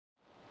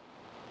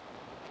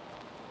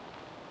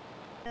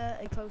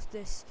I post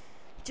this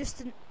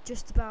just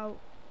about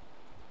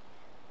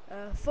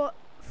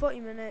 40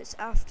 minutes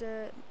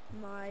after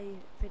my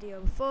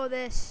video before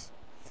this.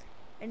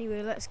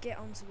 Anyway, let's get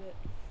on to it.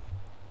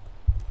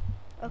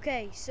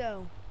 Okay,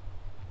 so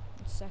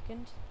a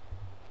second.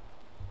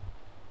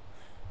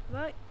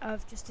 Right,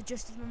 I've just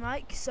adjusted my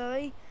mic,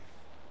 sorry.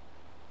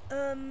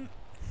 Yep.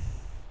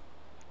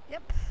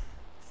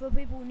 For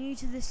people new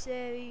to this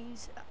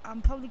series,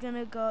 I'm probably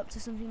gonna go up to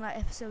something like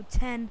episode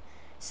 10.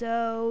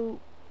 So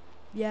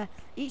yeah,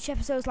 each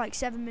episode's like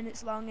 7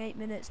 minutes long, 8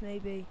 minutes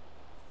maybe.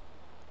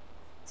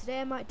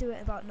 Today I might do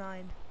it about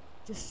 9,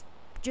 just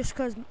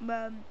because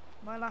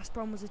my last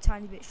one was a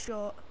tiny bit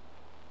short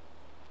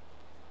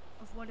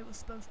of what it was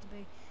supposed to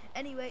be.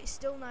 Anyway, it's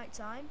still night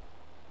time,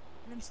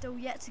 and I'm still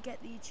yet to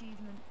get the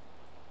achievement,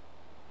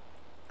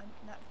 and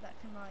that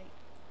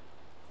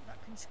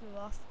can screw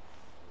off.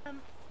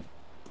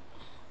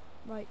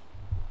 Right,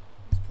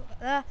 let's put that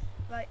there.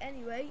 Right,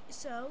 anyway,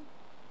 so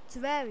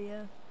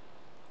Terraria.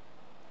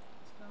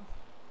 Let's go.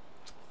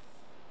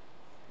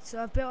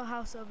 So I've built a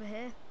house over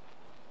here.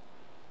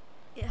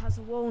 It has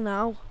a wall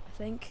now, I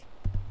think.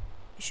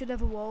 It should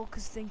have a wall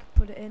because I think I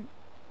put it in.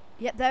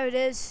 Yep, there it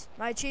is.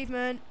 My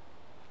achievement.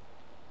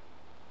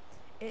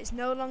 It's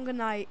no longer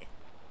night.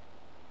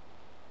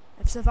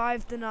 I've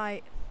survived the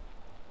night.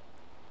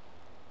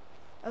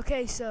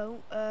 Okay,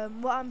 so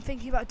what I'm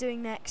thinking about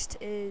doing next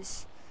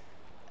is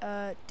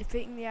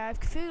defeating the Eye of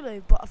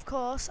Cthulhu, but of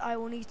course I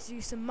will need to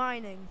do some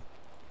mining.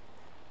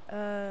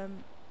 It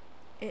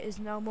is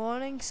now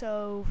morning,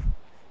 so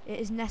it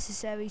is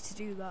necessary to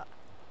do that.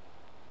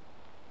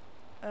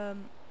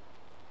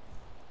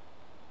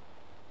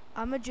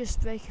 I'ma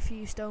just break a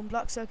few stone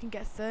blocks so I can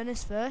get a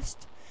furnace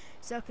first,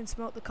 so I can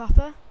smoke the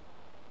copper.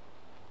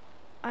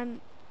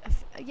 And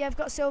yeah, I've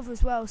got silver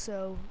as well,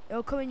 so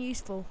it'll come in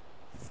useful.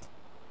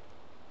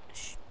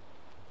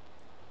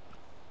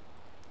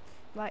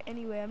 Right,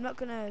 anyway, I'm not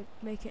gonna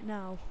make it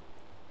now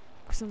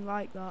because I'm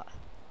like that.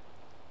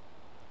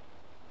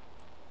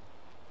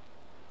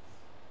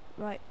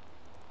 Right.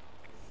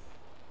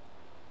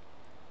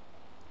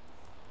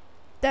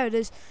 There it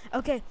is.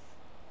 Okay.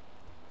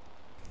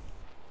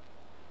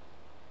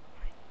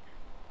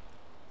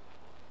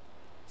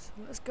 So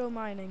let's go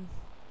mining.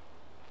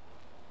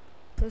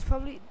 There's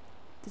probably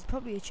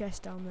a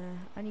chest down there.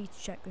 I need to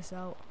check this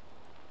out.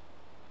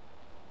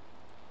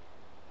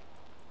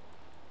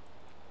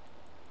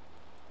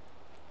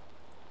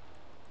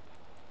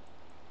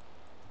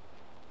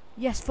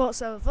 Yes, thought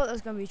so. Thought there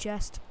was gonna be a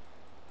chest.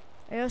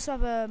 I also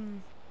have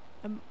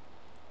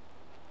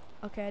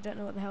okay, I don't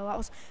know what the hell that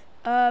was.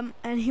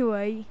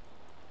 Anyway.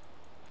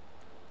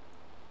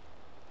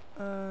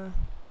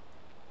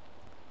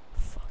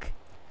 Fuck.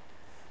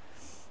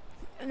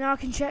 Now I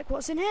can check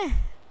what's in here.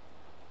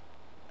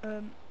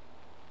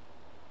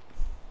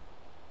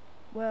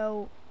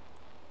 Well,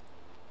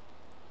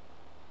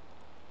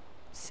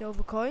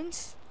 silver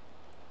coins.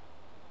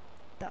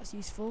 That's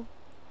useful.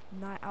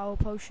 Night owl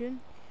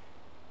potion.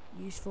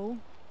 Useful.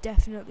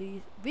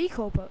 Definitely.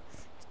 Recall, but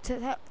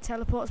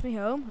teleports me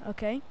home.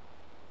 Okay.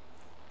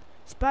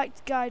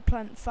 Spiked guide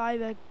plant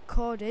fiber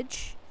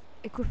cordage.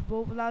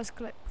 Equipable. Allows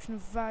collection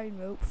of vine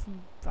rope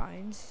from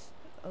vines.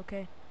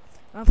 Okay.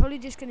 I'm probably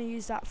just going to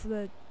use that for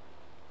the...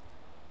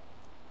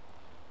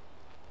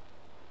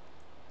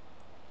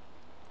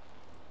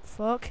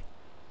 Fuck.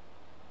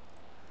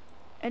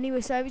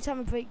 Anyway, so every time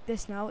I break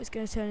this now, it's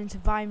going to turn into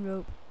vine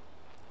rope.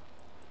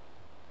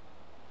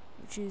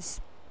 Which is...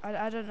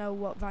 I don't know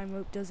what vine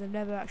rope does. I've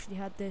never actually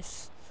had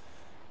this.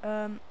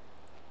 Copper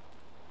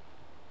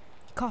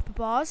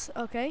bars.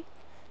 Okay.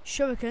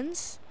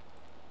 Shurikens.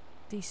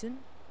 Decent.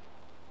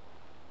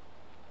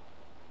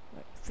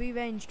 Right, free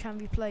range can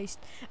be placed.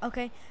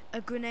 Okay.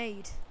 A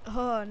grenade.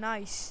 Oh,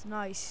 nice.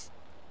 Nice.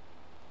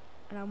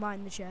 And I'll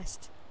mine the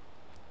chest.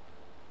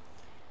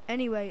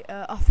 Anyway,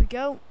 off we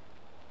go.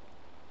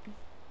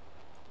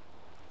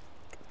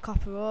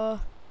 Copper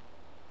ore.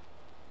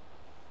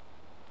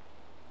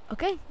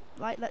 Okay,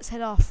 right, let's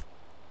head off.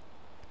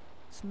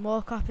 Some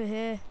more copper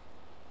here.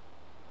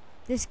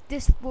 This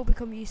will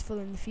become useful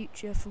in the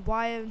future for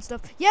wire and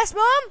stuff. Yes,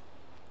 Mom!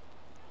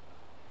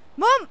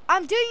 Mom,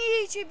 I'm doing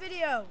a YouTube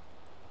video!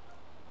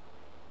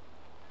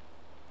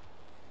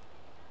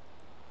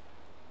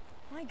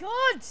 My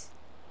God!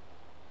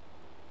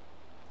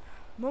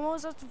 Mom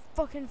always has to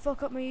fucking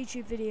fuck up my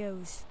YouTube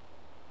videos.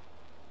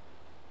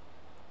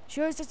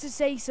 She always has to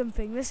say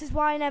something. This is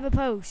why I never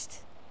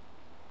post.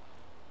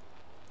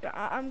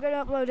 I'm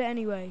gonna upload it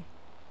anyway.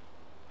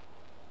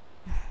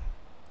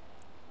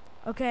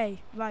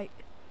 Okay, right.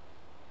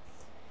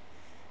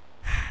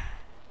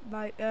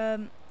 Right,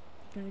 gonna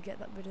get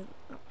that rid of...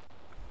 I'm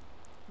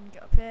gonna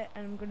get up here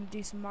and I'm gonna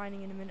do some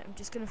mining in a minute. I'm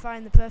just gonna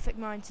find the perfect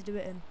mine to do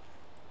it in.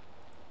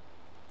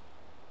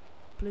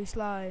 Blue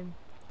slime.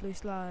 Blue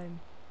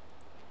slime.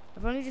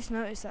 I've only just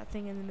noticed that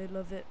thing in the middle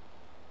of it.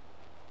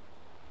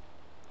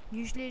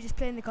 Usually I just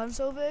play in the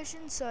console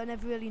version, so I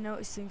never really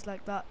notice things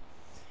like that.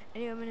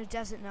 Anyway, I'm in a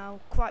desert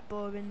now, quite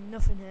boring,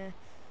 nothing here.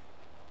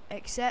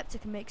 Except I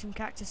can make some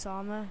cactus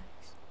armor.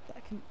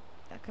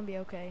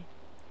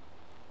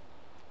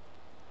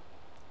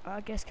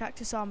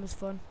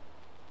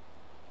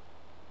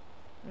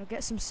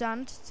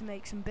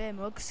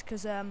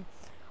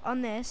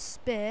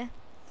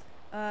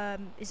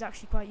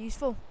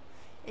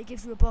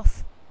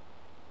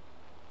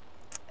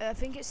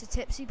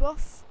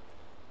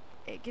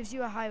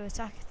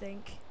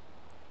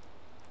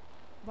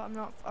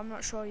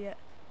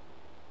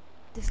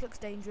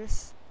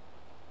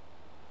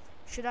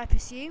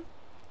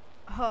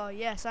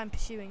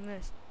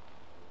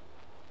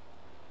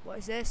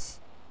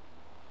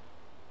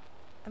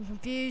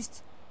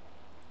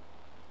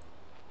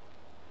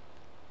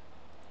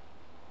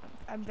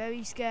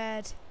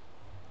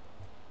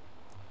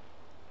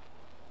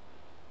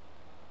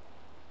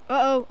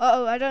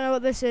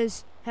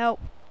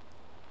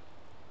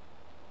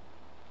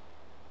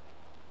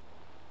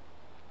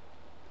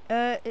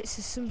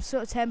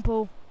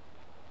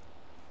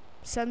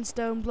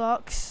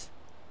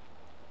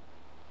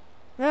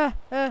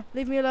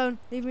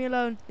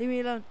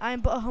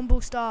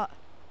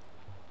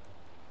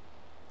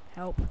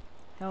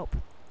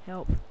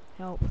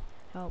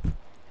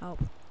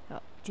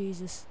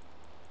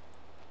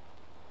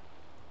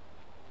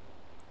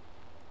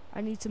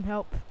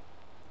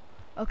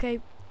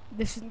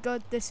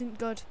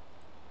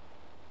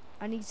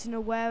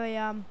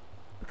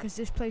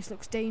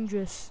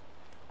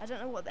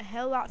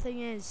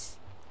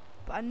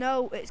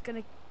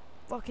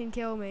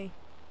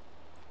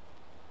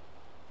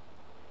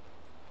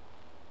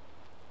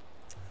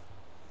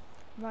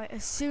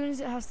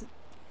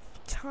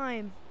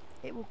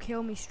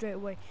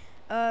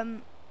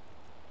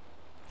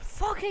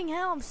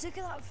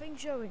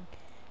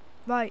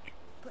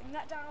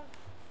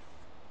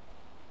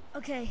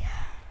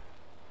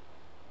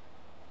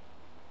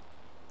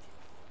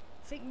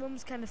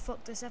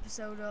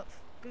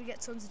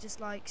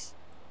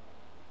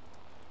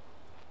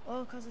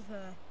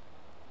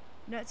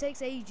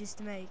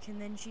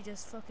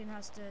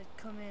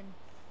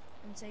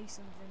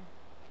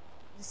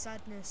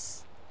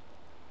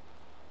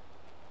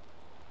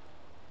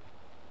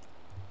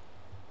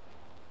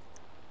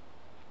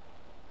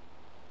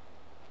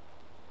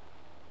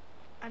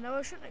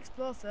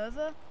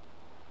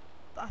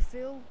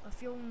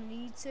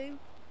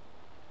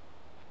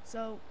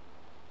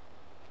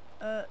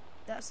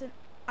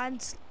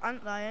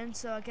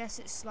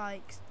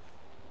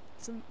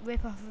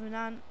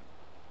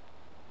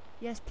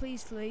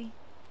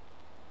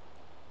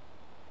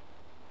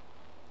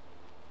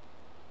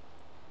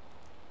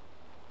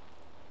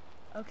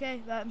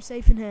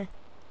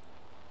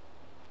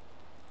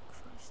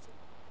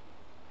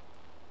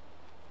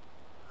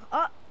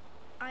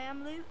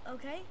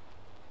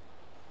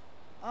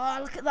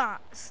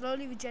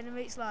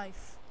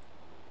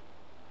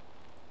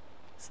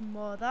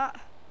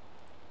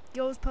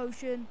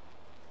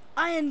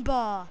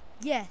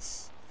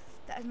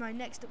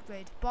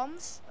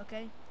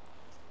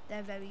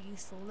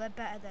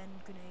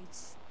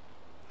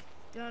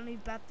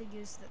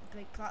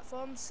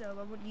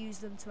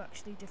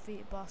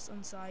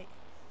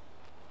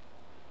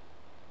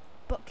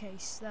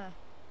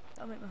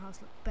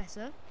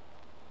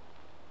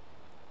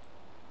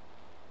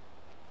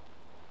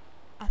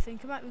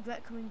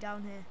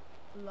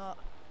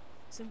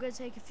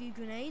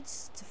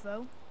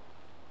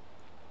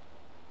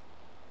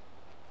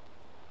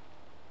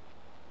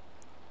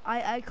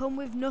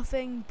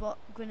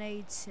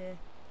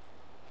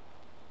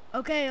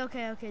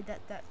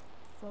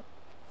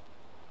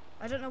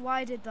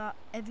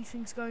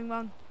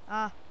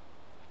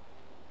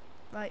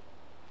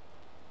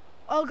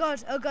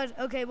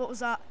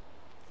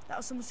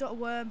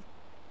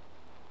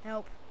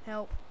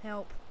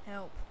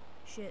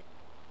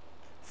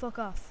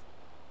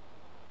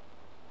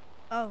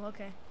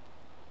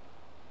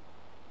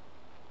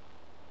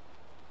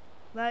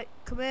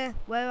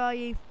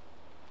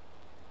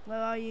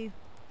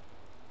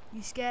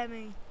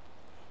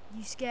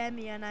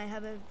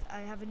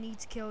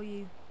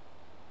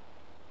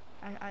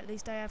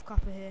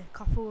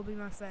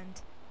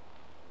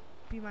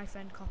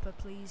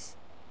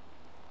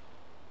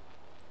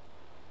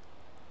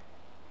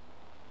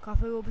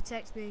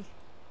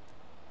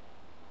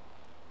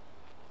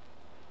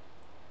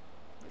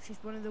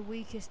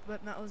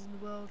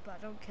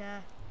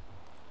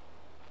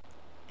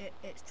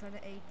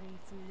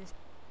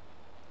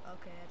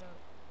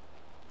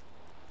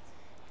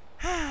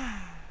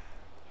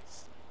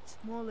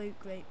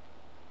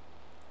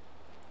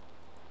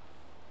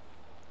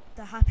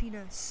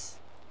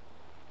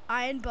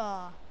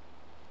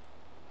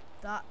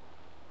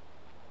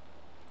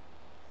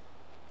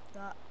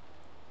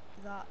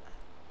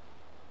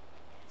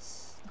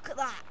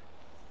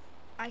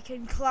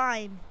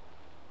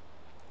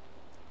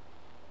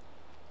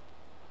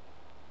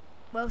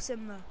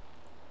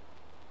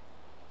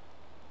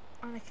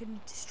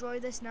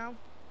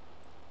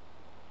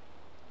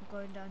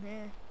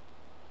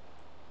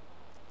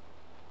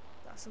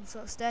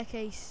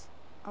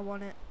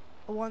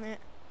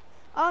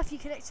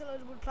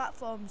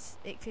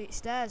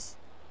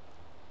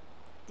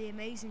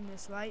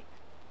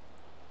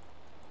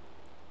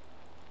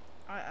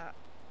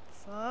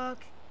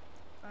 Fuck.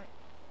 Right.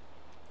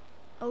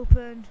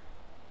 Open.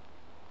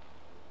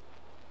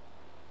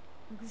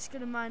 I'm just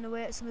gonna mine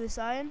away at some of this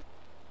iron.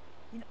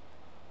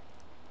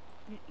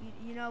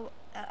 You know,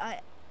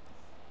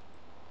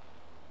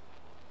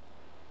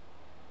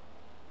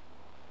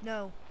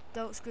 no,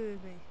 don't screw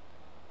with me.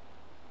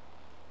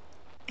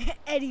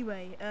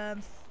 Anyway,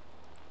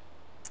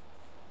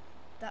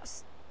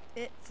 that's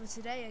it for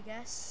today, I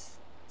guess.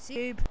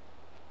 See you.